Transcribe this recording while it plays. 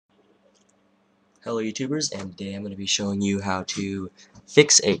Hello YouTubers, and today I'm going to be showing you how to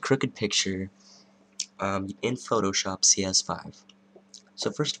fix a crooked picture in Photoshop CS5.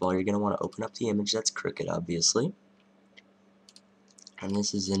 So first of all, you're going to want to open up the image that's crooked, obviously. And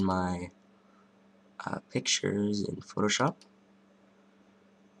this is in my pictures in Photoshop,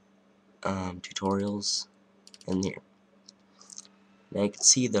 tutorials, and here. Now you can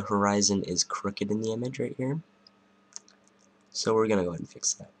see the horizon is crooked in the image right here. So we're going to go ahead and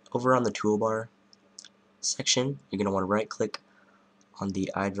fix that. Over on the toolbar section, you're going to want to right click on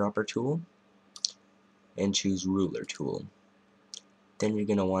the eyedropper tool and choose ruler tool. Then you're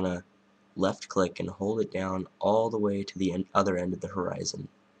going to want to left click and hold it down all the way to the other end of the horizon,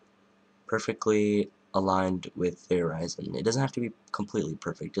 perfectly aligned with the horizon. It doesn't have to be completely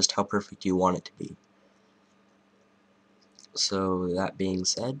perfect, just how perfect you want it to be. So that being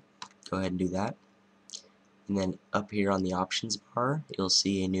said, go ahead and do that, and then up here on the options bar you'll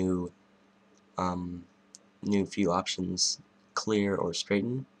see a new few options, clear or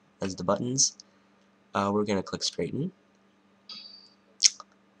straighten as the buttons. We're gonna click straighten.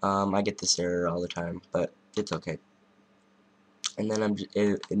 I get this error all the time, but it's okay. And then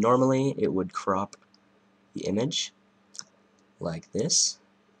normally it would crop the image like this.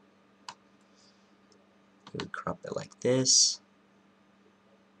 It would crop it like this,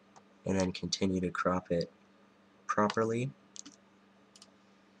 and then continue to crop it properly.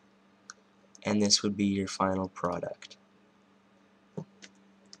 And this would be your final product.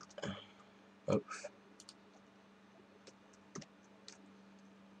 Oh.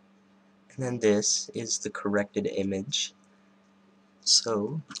 And then this is the corrected image.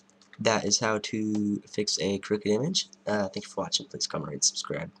 So that is how to fix a crooked image. Thanks for watching. Please comment, rate,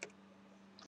 subscribe.